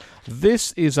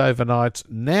This is Overnight.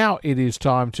 Now it is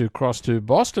time to cross to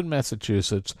Boston,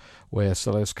 Massachusetts, where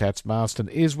Celeste Katz Marston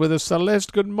is with us.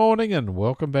 Celeste, good morning and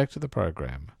welcome back to the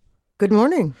program. Good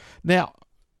morning. Now,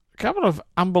 a couple of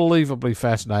unbelievably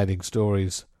fascinating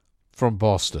stories from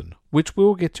Boston, which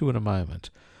we'll get to in a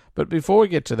moment. But before we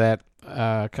get to that,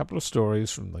 a couple of stories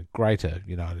from the greater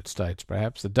United States,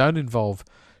 perhaps, that don't involve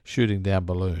shooting down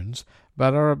balloons,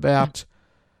 but are about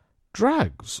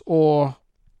drugs or,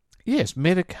 yes,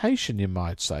 medication, you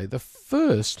might say. The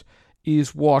first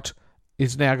is what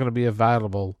is now going to be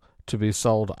available to be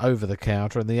sold over the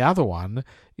counter, and the other one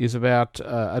is about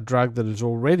a drug that is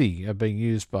already being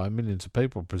used by millions of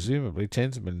people, presumably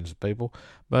tens of millions of people,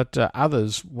 but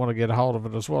others want to get a hold of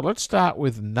it as well. Let's start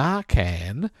with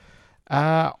Narcan.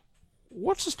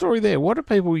 What's the story there? What do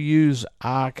people use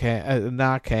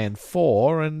Narcan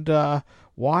for, and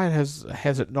why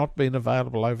has it not been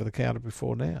available over the counter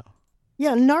before now?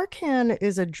 Yeah, Narcan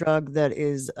is a drug that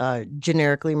is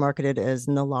generically marketed as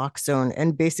naloxone,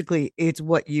 and basically it's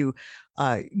what you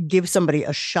give somebody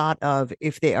a shot of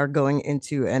if they are going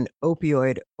into an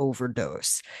opioid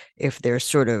overdose, if they're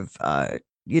sort of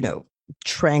you know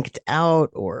tranked out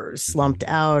or slumped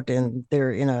out and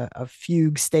they're in a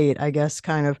fugue state, I guess,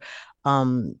 kind of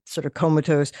sort of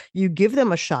comatose. You give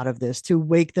them a shot of this to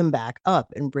wake them back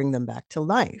up and bring them back to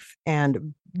life.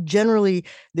 And generally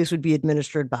this would be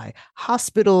administered by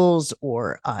hospitals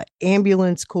or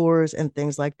ambulance corps and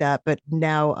things like that. But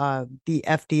now the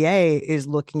FDA is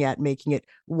looking at making it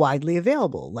widely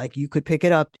available. Like, you could pick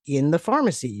it up in the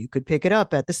pharmacy, you could pick it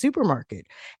up at the supermarket,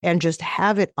 and just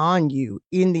have it on you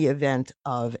in the event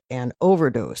of an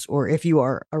overdose, or if you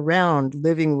are around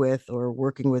living with or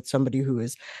working with somebody who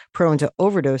is prone to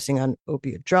overdosing on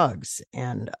opiate drugs.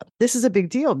 And this is a big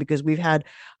deal because we've had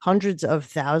hundreds of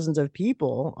thousands of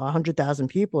people, 100,000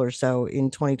 people or so in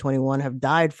 2021 have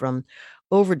died from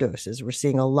overdoses. We're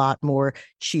seeing a lot more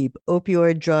cheap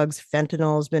opioid drugs.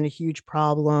 Fentanyl has been a huge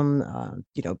problem.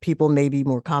 People maybe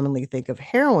more commonly think of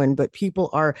heroin, but people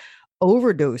are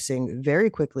overdosing very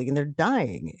quickly and they're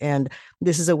dying. And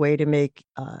this is a way to make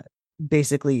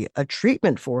basically a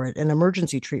treatment for it, an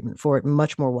emergency treatment for it,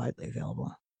 much more widely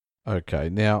available. Okay,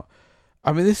 now,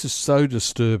 I mean, this is so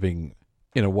disturbing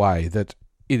in a way that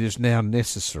it is now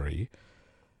necessary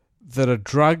that a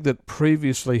drug that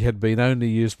previously had been only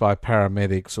used by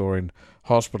paramedics or in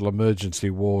hospital emergency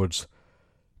wards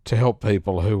to help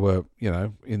people who were,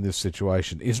 in this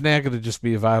situation is now going to just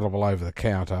be available over the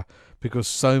counter because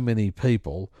so many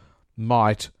people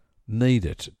might need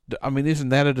it. I mean, isn't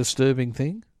that a disturbing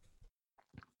thing?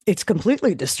 It's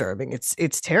completely disturbing.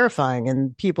 It's terrifying,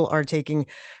 and people are taking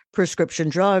prescription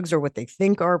drugs, or what they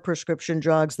think are prescription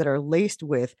drugs, that are laced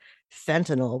with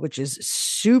fentanyl, which is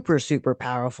super super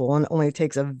powerful and only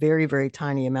takes a very very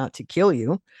tiny amount to kill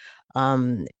you.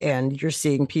 And you're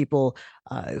seeing people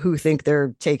who think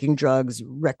they're taking drugs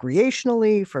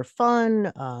recreationally for fun,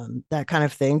 that kind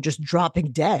of thing, just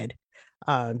dropping dead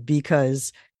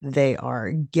because they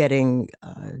are getting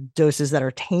doses that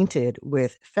are tainted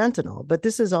with fentanyl. But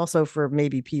this is also for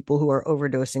maybe people who are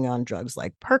overdosing on drugs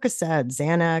like Percocet,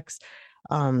 Xanax,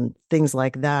 things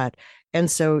like that. And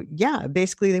so, yeah,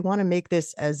 basically, they want to make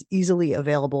this as easily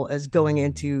available as going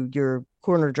into your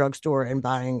corner drugstore and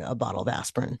buying a bottle of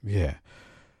aspirin. Yeah.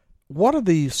 What are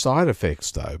the side effects,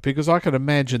 though? Because I can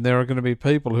imagine there are going to be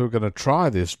people who are going to try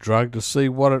this drug to see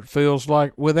what it feels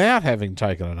like without having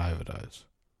taken an overdose.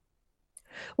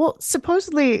 Well,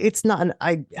 supposedly it's not.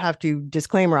 I have to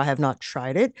disclaimer, I have not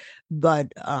tried it,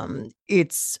 but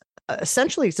it's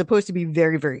essentially supposed to be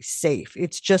very, very safe.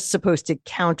 It's just supposed to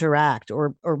counteract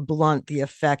or blunt the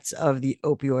effects of the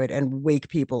opioid and wake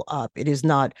people up. It is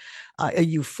not a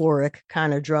euphoric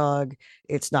kind of drug.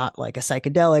 It's not like a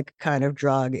psychedelic kind of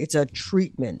drug. It's a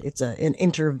treatment. It's an Yeah.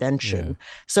 intervention.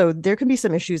 So there can be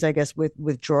some issues, I guess, with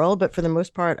withdrawal, but for the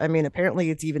most part, I mean, apparently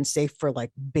it's even safe for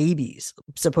like babies.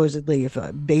 Supposedly, if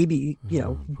a baby,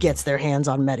 Oh, boy. gets their hands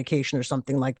on medication or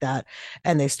something like that,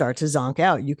 and they start to zonk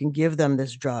out, you can give them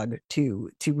this drug to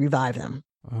revive them.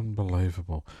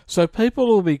 Unbelievable. So people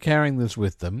will be carrying this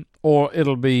with them, or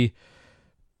it'll be,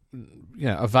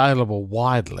 available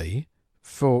widely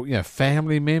for,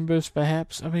 family members,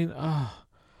 perhaps. I'm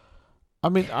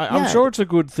Yeah, sure it's a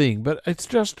good thing, but it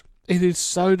is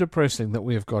so depressing that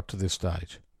we have got to this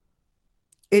stage.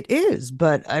 it is,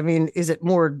 but I mean, is it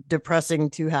more depressing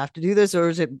to have to do this, or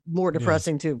is it more Yeah.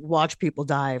 depressing to watch people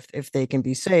die if they can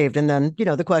be saved? And then,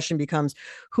 the question becomes,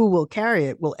 who will carry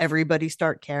it? Will everybody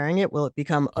start carrying it? Will it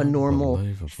become a normal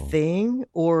Unbelievable. thing,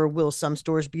 or will some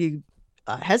stores be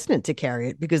hesitant to carry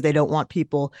it because they don't want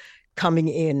people coming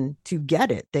in to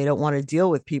get it. They don't want to deal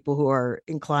with people who are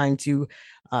inclined to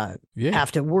uh, Yeah.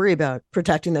 have to worry about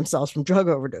protecting themselves from drug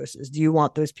overdoses. Do you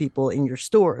want those people in your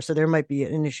store? So there might be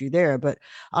an issue there. But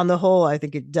on the whole, I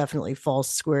think it definitely falls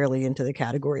squarely into the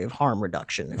category of harm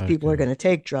reduction. If people are Okay. going to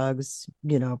take drugs,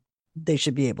 they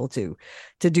should be able to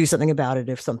do something about it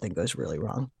if something goes really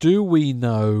wrong. Do we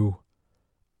know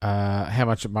how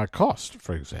much it might cost,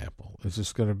 for example? Is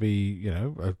this going to be,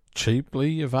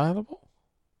 cheaply available?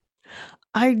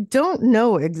 I don't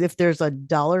know if there's a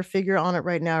dollar figure on it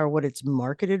right now or what it's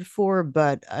marketed for,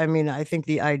 but I mean, I think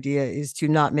the idea is to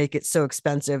not make it so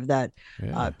expensive that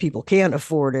Yeah. people can't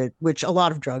afford it, which a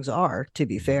lot of drugs are, to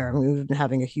be fair. I mean, we've been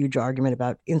having a huge argument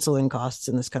about insulin costs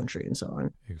in this country and so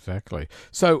on. Exactly.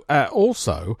 So,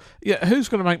 also, yeah, who's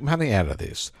going to make money out of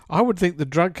this? I would think the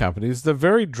drug companies, the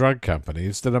very drug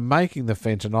companies that are making the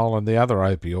fentanyl and the other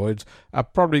opioids, are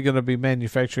probably going to be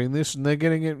manufacturing this, and they're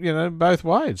getting it, both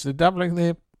ways. They're doubling their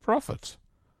profits.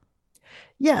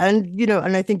 Yeah,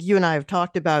 and I think you and I have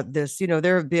talked about this.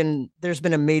 There's been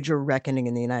a major reckoning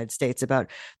in the United States about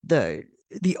the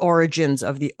the origins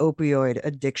of the opioid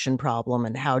addiction problem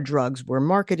and how drugs were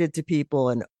marketed to people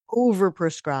and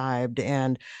overprescribed,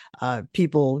 and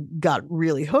people got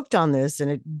really hooked on this, and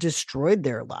it destroyed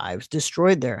their lives,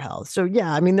 destroyed their health. So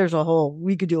yeah, I mean,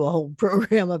 we could do a whole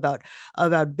program about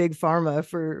big pharma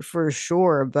for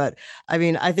sure. But I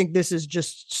mean, I think this is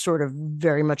just sort of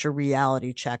very much a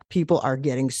reality check. People are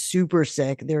getting super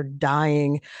sick. They're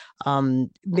dying,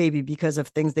 maybe because of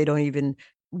things they don't even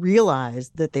realize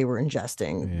that they were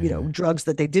ingesting, Yeah. drugs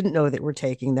that they didn't know they were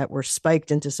taking that were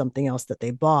spiked into something else that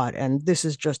they bought. And this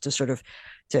is just to sort of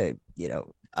to,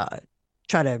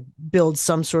 try to build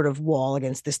some sort of wall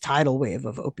against this tidal wave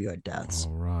of opioid deaths.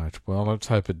 All right. Well, let's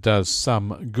hope it does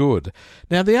some good.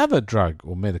 Now, the other drug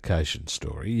or medication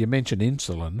story, you mentioned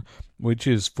insulin, which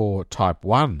is for type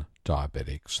 1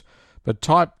 diabetics, but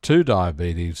type 2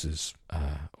 diabetes is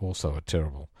also a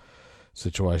terrible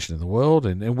situation in the world,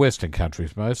 in Western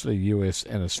countries mostly, US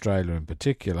and Australia in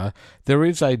particular. There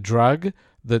is a drug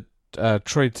that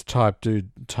treats type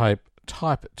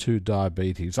 2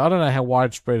 diabetes. I don't know how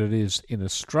widespread it is in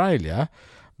Australia,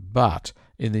 but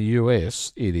in the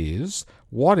US it is.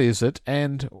 What is it,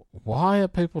 and why are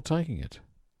people taking it?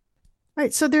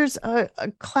 Right. So there's a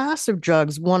class of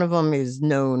drugs. One of them is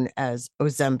known as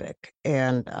Ozempic.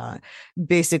 And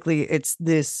basically, it's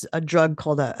a drug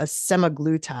called a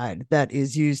semaglutide that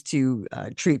is used to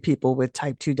treat people with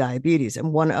type 2 diabetes.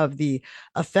 And one of the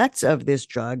effects of this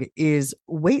drug is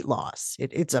weight loss.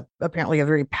 It's apparently a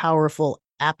very powerful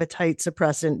appetite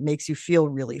suppressant, makes you feel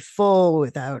really full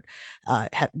without,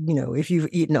 if you've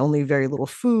eaten only very little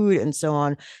food and so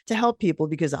on, to help people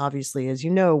because obviously, as you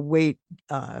know, weight,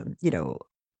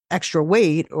 extra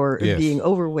weight or being Yes.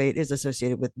 overweight is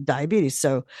associated with diabetes.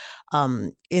 So,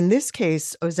 in this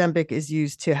case, Ozempic is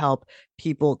used to help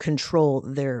people control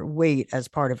their weight as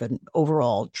part of an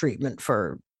overall treatment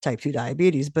for type 2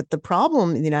 diabetes. But the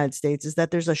problem in the United States is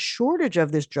that there's a shortage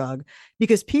of this drug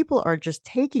because people are just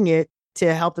taking it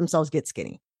to help themselves get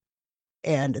skinny.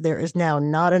 And there is now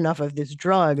not enough of this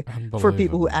drug for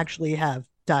people who Unbelievable. actually have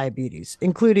diabetes,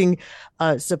 including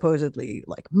supposedly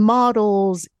like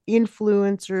models,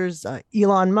 influencers,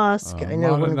 Elon Musk. I I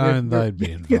know might one have of your known your they'd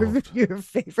be your, involved. your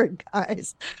favorite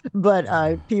guys,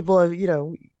 but people have,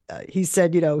 he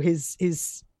said,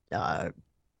 his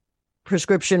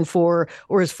prescription for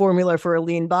or his formula for a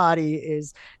lean body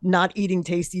is not eating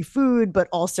tasty food, but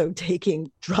also taking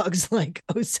drugs like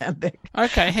Ozempic.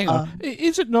 Okay, hang on.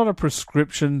 Is it not a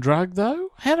prescription drug though?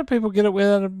 How do people get it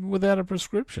without a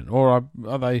prescription? Or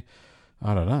are they?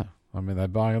 I don't know. I mean, they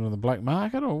buying it on the black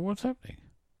market, or what's happening?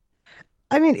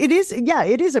 I mean, it is, yeah,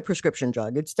 it is a prescription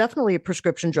drug. It's definitely a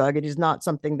prescription drug. It is not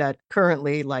something that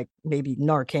currently, like maybe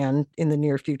Narcan in the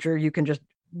near future, you can just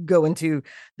go into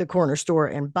the corner store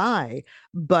and buy.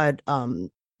 But, a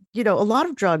lot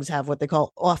of drugs have what they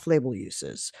call off label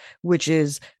uses, which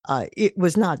is it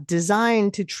was not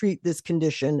designed to treat this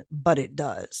condition, but it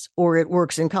does, or it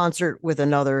works in concert with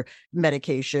another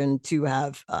medication to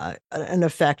have an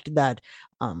effect that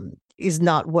is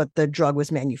not what the drug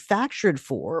was manufactured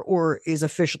for or is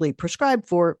officially prescribed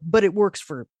for, but it works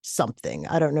for something.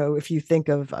 I don't know if you think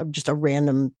of just a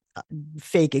random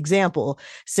fake example.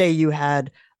 Say you had,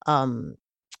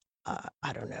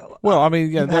 I don't know, Well, I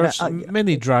mean, yeah, you there had are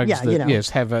many drugs yeah, that yes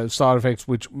have side effects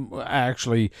which are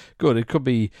actually good. It could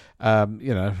be,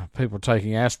 people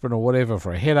taking aspirin or whatever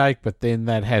for a headache, but then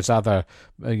that has other,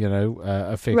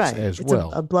 effects right. as It's a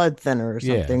well. blood thinner or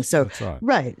something. Yes, So, that's right.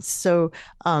 right. So,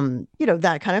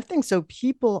 that kind of thing. So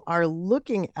people are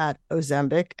looking at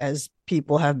Ozempic as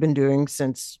people have been doing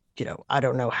since, I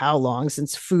don't know how long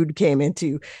since food came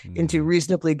into Mm.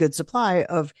 reasonably good supply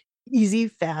of easy,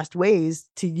 fast ways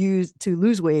to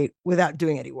lose weight without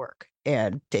doing any work.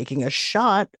 And taking a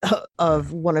shot Yeah.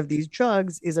 of one of these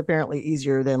drugs is apparently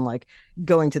easier than like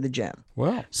going to the gym.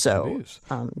 Well, it So, is.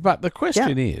 But the yeah,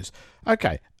 question is,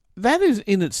 okay, that is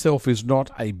in itself is not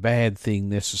a bad thing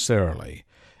necessarily.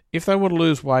 If they want to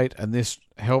lose weight and this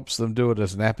helps them do it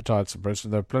as an appetite suppressant,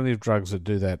 there are plenty of drugs that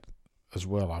do that as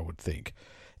well, I would think.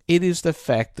 It is the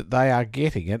fact that they are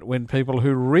getting it when people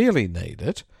who really need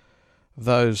it,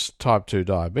 those type 2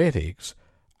 diabetics,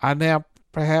 are now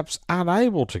perhaps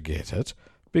unable to get it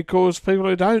because people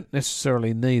who don't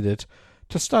necessarily need it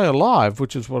to stay alive,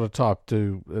 which is what a type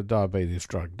 2 diabetes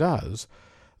drug does,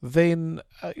 then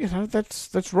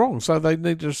that's wrong. So they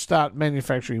need to start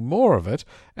manufacturing more of it.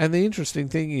 And the interesting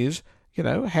thing is,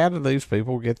 how do these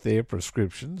people get their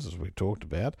prescriptions, as we talked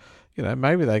about?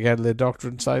 Maybe they go to their doctor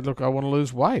and say, look, I want to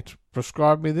lose weight.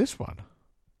 Prescribe me this one.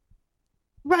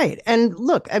 right. And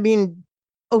look, I mean,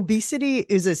 obesity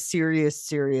is a serious,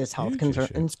 serious health Huge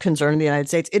issue. concern in the United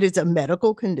States. It is a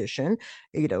medical condition.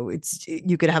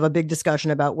 You could have a big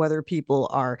discussion about whether people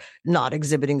are not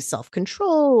exhibiting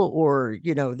self-control or,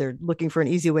 they're looking for an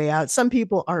easy way out. Some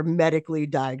people are medically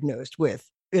diagnosed with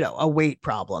a weight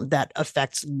problem that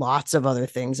affects lots of other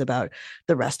things about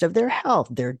the rest of their health,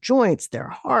 their joints, their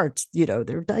hearts, their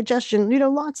digestion,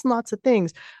 lots and lots of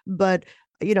things. But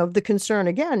the concern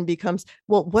again becomes,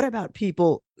 well, what about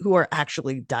people who are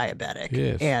actually diabetic?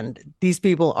 Yes. And these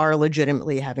people are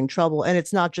legitimately having trouble. And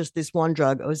it's not just this one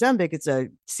drug, Ozempic, it's a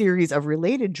series of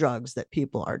related drugs that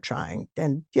people are trying.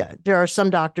 And yeah, there are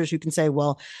some doctors who can say,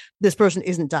 well, this person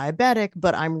isn't diabetic,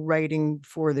 but I'm writing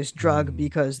for this drug Mm.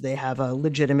 because they have a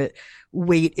legitimate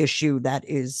weight issue that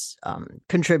is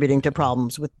contributing to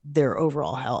problems with their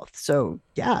overall health. So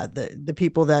yeah, the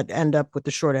people that end up with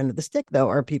the short end of the stick, though,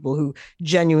 are people who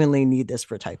genuinely need this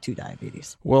for type 2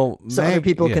 diabetes. Well, So other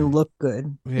people Yeah, can look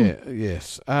good.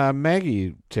 yes.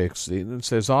 Maggie texts in and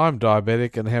says, I'm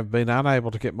diabetic and have been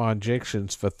unable to get my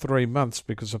injections for 3 months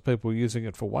because of people using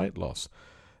it for weight loss.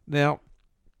 Now,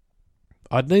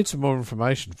 I'd need some more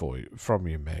information from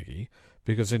you, Maggie,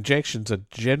 because injections are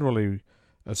generally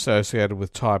associated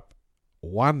with type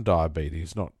 1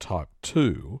 diabetes, not type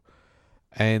 2.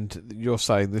 And you're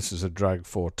saying this is a drug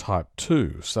for type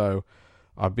 2. So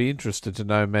I'd be interested to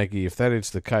know, Maggie, if that is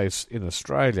the case in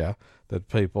Australia, that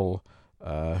people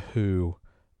who...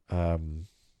 hang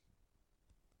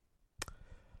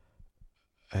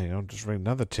on, just read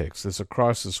another text. There's a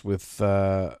crisis with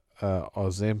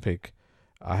Ozempic.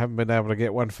 I haven't been able to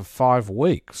get one for 5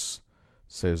 weeks,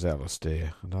 says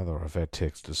Alistair, another of our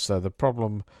texters. So the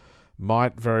problem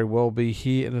might very well be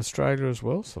here in Australia as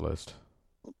well, Celeste.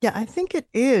 Yeah, I think it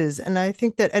is. And I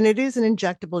think that, and it is an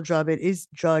injectable drug. It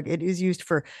is used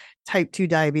for type 2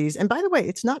 diabetes. And by the way,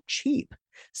 it's not cheap.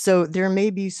 So there may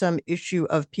be some issue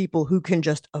of people who can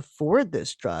just afford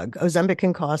this drug. Ozempic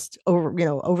can cost over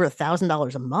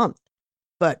 $1,000 a month.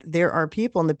 But there are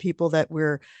people, and the people that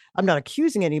I'm not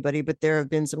accusing anybody, but there have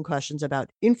been some questions about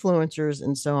influencers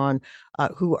and so on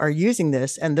who are using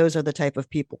this. And those are the type of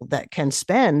people that can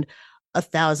spend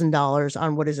 $1,000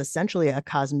 on what is essentially a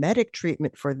cosmetic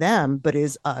treatment for them, but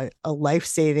is a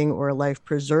life-saving or a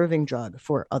life-preserving drug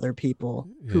for other people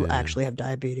who Yeah. actually have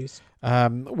diabetes.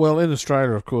 Well, in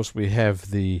Australia, of course, we have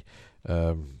the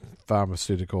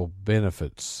pharmaceutical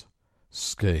benefits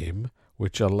scheme,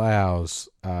 which allows,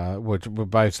 which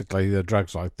basically the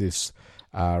drugs like this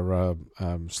are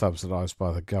subsidised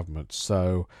by the government,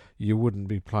 so you wouldn't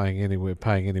be paying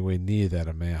anywhere near that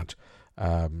amount.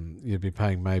 You'd be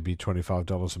paying maybe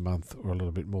 $25 a month or a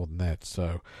little bit more than that.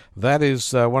 So that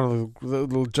is one of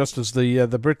the just as the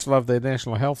Brits love their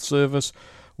National Health Service,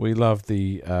 we love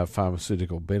the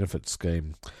pharmaceutical benefit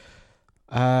scheme.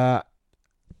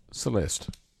 Celeste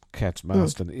Katz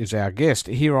Marston is our guest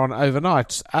here on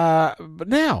Overnights. But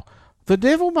now, the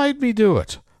devil made me do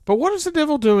it. But what is the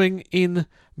devil doing in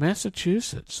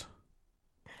Massachusetts?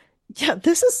 Yeah,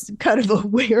 this is kind of a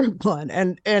weird one.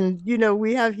 And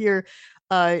we have here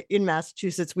in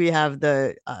Massachusetts, we have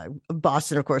the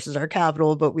Boston, of course, is our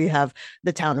capital, but we have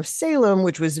the town of Salem,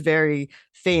 which was very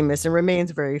famous and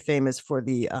remains very famous for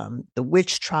the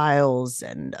witch trials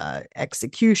and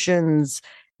executions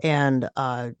and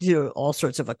all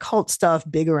sorts of occult stuff,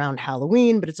 big around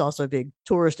Halloween, but it's also a big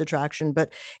tourist attraction.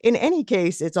 But in any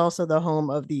case, it's also the home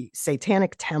of the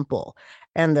Satanic Temple.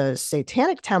 And the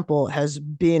Satanic Temple has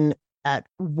been at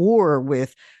war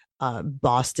with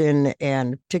Boston,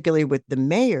 and particularly with the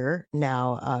mayor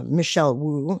now, Michelle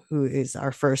Wu, who is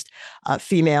our first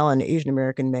female and Asian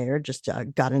American mayor, just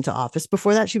got into office.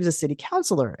 Before that, she was a city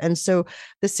councilor. And so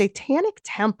the Satanic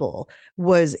Temple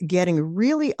was getting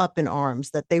really up in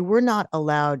arms that they were not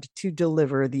allowed to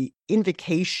deliver the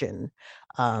invocation,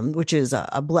 which is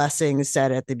a blessing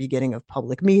said at the beginning of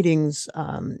public meetings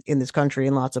in this country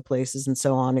in lots of places and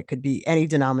so on. It could be any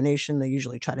denomination. They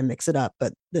usually try to mix it up,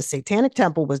 but the Satanic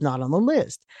Temple was not on the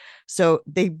list. So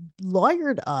they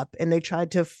lawyered up and they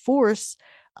tried to force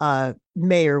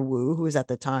Mayor Wu, who was at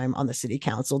the time on the city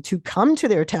council, to come to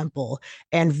their temple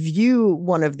and view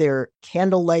one of their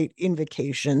candlelight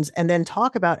invocations and then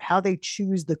talk about how they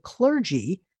choose the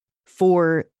clergy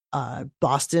for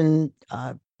Boston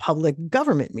public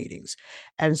government meetings.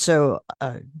 And so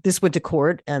this went to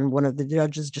court, and one of the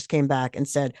judges just came back and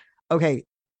said, okay,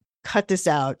 cut this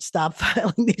out, stop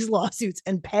filing these lawsuits,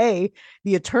 and pay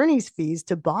the attorney's fees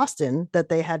to Boston that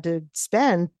they had to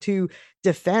spend to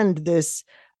defend this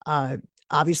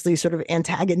obviously sort of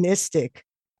antagonistic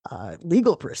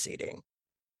legal proceeding.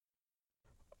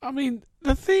 I mean,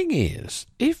 the thing is,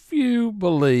 if you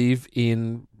believe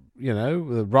in,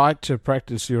 the right to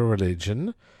practice your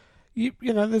religion,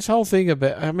 this whole thing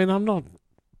about, I mean, I'm not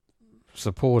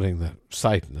supporting the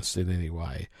Satanists in any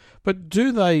way, but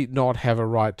do they not have a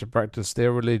right to practice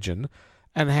their religion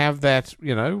and have that,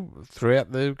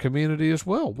 throughout the community as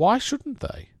well? Why shouldn't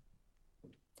they?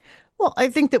 Well, I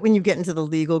think that when you get into the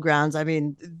legal grounds, I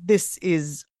mean, this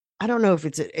is, I don't know if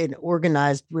it's an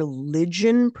organized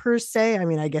religion per se. I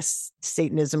mean, I guess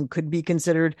Satanism could be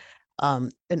considered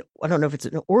and I don't know if it's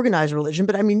an organized religion,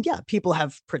 but I mean, yeah, people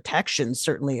have protections,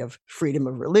 certainly, of freedom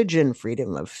of religion,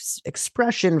 freedom of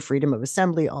expression, freedom of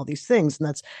assembly, all these things. And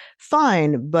that's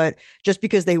fine. But just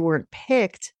because they weren't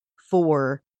picked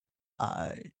for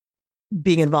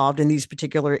being involved in these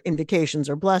particular invocations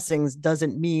or blessings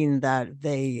doesn't mean that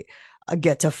they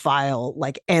get to file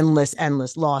like endless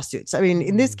lawsuits. I mean,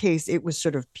 in this case, it was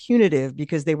sort of punitive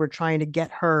because they were trying to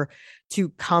get her to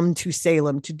come to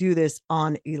Salem to do this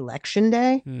on election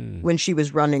day when she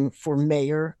was running for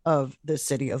mayor of the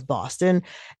city of Boston.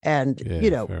 And,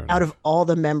 out of all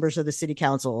the members of the city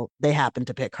council, they happened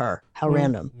to pick her. How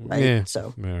random, right? Yeah.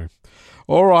 So, yeah.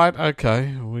 All right,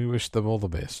 okay. We wish them all the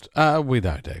best. We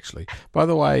don't, actually. By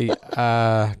the way,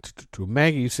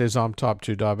 Maggie says I'm type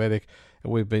 2 diabetic,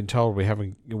 and we've been told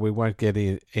we won't get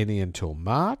any until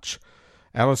March.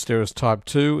 Alistair is type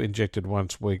 2, injected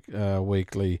once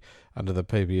weekly under the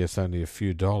PBS, only a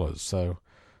few dollars. So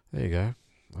there you go.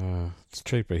 It's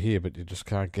cheaper here, but you just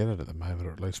can't get it at the moment,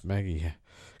 or at least Maggie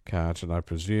can't, and I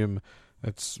presume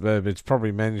it's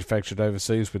probably manufactured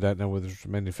overseas. We don't know whether it's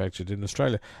manufactured in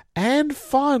Australia. And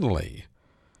finally,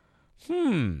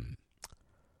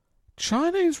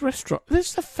 Chinese restaurant.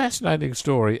 This is a fascinating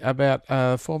story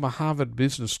about former Harvard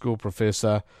Business School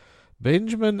professor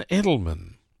Benjamin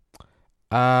Edelman.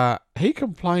 He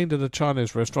complained at a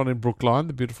Chinese restaurant in Brookline,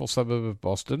 the beautiful suburb of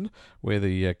Boston, where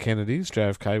the Kennedys,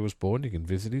 JFK, was born. You can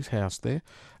visit his house there.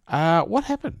 What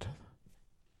happened?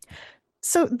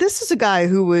 So this is a guy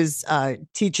who was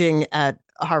teaching at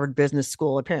Harvard Business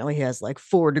School. Apparently, he has like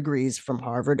 4 degrees from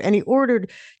Harvard, and he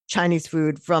ordered Chinese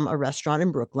food from a restaurant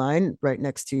in Brookline, right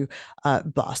next to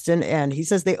Boston. And he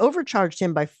says they overcharged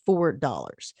him by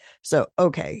 $4. So,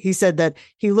 okay, he said that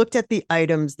he looked at the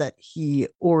items that he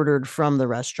ordered from the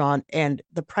restaurant, and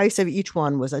the price of each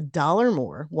one was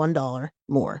 $1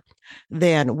 more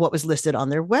than what was listed on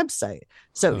their website.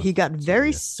 So he got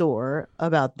very sore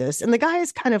about this. And the guy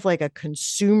is kind of like a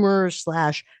consumer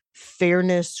slash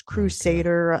fairness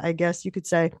crusader, I guess you could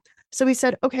say. So he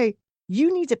said, okay,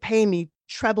 you need to pay me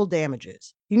treble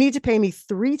damages. You need to pay me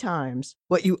 3 times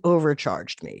what you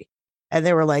overcharged me. And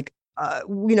they were like,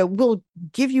 we'll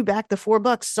give you back the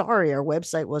 $4. Sorry, our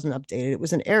website wasn't updated. It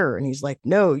was an error. And he's like,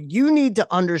 no, you need to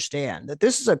understand that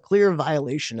this is a clear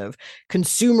violation of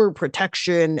consumer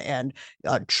protection and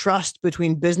trust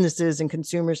between businesses and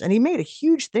consumers. And he made a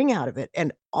huge thing out of it.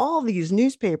 And all these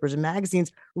newspapers and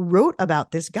magazines wrote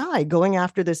about this guy going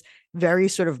after this very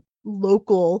sort of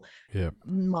local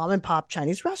mom and pop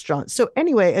Chinese restaurant. So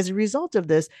anyway, as a result of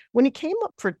this, when he came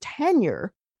up for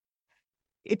tenure,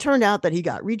 it turned out that he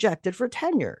got rejected for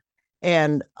tenure.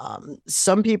 And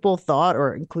some people thought,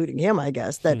 or including him, I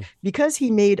guess, that because he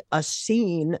made a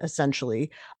scene essentially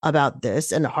about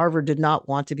this, and Harvard did not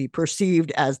want to be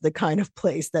perceived as the kind of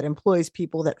place that employs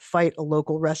people that fight a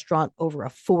local restaurant over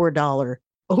a $4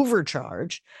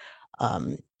 overcharge,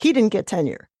 he didn't get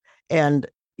tenure. And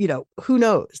who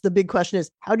knows? The big question is,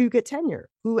 how do you get tenure?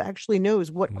 Who actually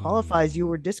knows what qualifies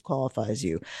you or Hmm. disqualifies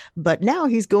you? But now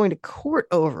he's going to court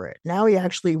over it. Now he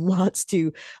actually wants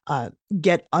to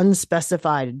get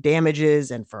unspecified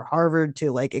damages and for Harvard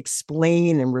to like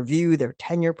explain and review their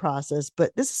tenure process.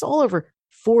 But this is all over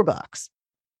 $4.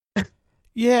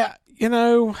 Yeah,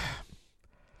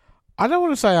 I don't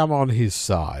want to say I'm on his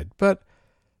side, but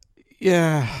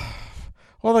yeah,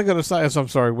 all they got to say is, I'm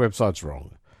sorry, website's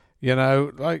wrong.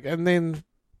 And then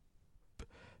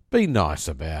be nice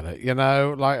about it,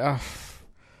 I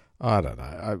don't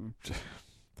know.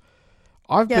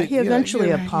 I've Yeah, been, he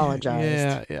eventually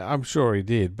apologized. I'm sure he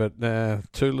did, but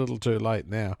too little, too late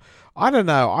now. I don't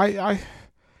know. I'm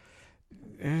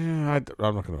not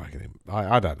going to make it.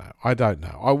 I don't know. I don't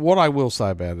know. What I will say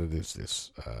about it is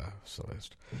this,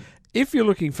 Celeste. If you're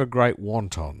looking for great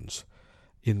wontons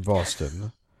in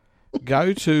Boston,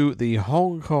 go to the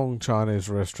Hong Kong Chinese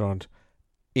restaurant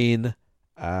in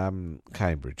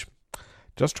Cambridge,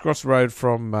 just across the road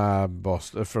from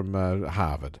Boston, from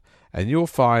Harvard, and you'll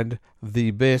find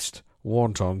the best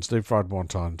wontons, deep fried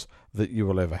wontons that you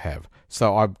will ever have.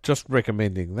 So I'm just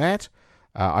recommending that.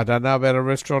 I don't know about a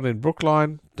restaurant in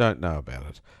Brookline, don't know about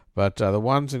it. But the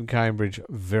ones in Cambridge,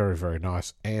 very, very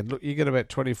nice. And look, you get about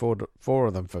 24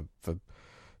 of them for $2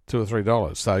 or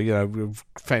 $3. So,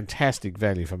 fantastic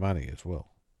value for money as well.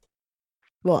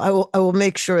 Well, I will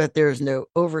make sure that there's no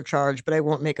overcharge, but I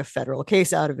won't make a federal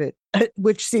case out of it,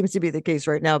 which seems to be the case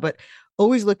right now. But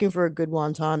always looking for a good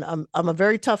wonton. I'm a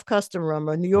very tough customer. I'm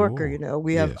a New Yorker. Oh,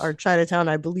 We have yes. our Chinatown,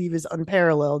 I believe, is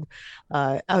unparalleled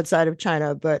outside of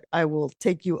China. But I will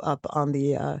take you up on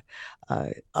the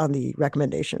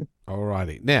recommendation.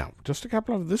 Alrighty. Now, just a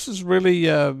couple of. This has really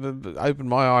opened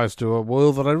my eyes to a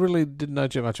world that I really didn't know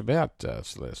too much about,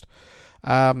 Celeste.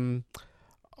 Um,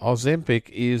 Ozempic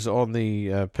is on the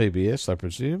PBS, I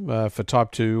presume, for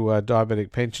type 2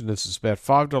 diabetic pensioners. It's about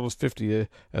 $5.50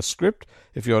 a script.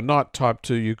 If you're not type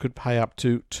 2, you could pay up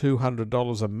to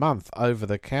 $200 a month over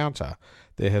the counter.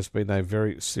 There has been a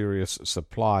very serious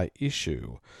supply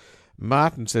issue.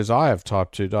 Martin says, I have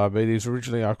type 2 diabetes.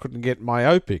 Originally, I couldn't get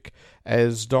Myopic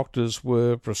as doctors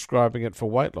were prescribing it for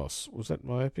weight loss. Was that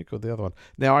Myopic or the other one?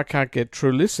 Now, I can't get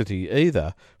Trulicity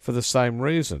either for the same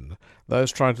reason.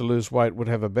 Those trying to lose weight would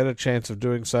have a better chance of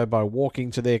doing so by walking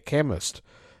to their chemist.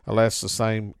 Alas, the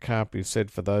same can't be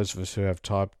said for those of us who have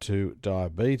type 2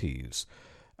 diabetes.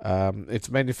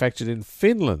 It's manufactured in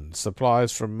Finland.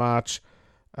 Supplies from March.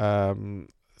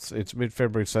 It's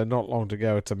mid-February, so not long to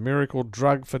go. It's a miracle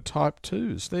drug for type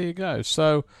 2s. There you go.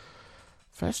 So,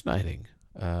 fascinating.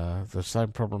 The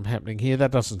same problem happening here.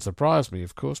 That doesn't surprise me,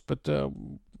 of course, but,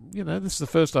 this is the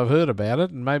first I've heard about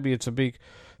it, and maybe it's a big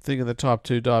thing in the type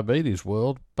 2 diabetes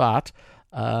world, but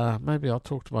maybe I'll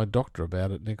talk to my doctor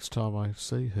about it next time I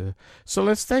see her. So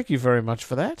let's thank you very much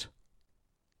for that.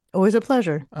 Always a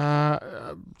pleasure.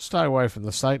 Stay away from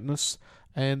the Satanists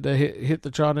and hit the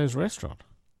Chinese restaurant.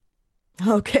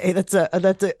 Okay, that's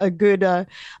a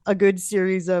good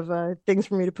series of things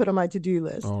for me to put on my to-do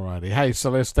list. Alrighty. Hey,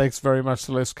 Celeste, thanks very much,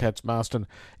 Celeste Katz Marston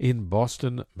in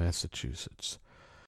Boston, Massachusetts.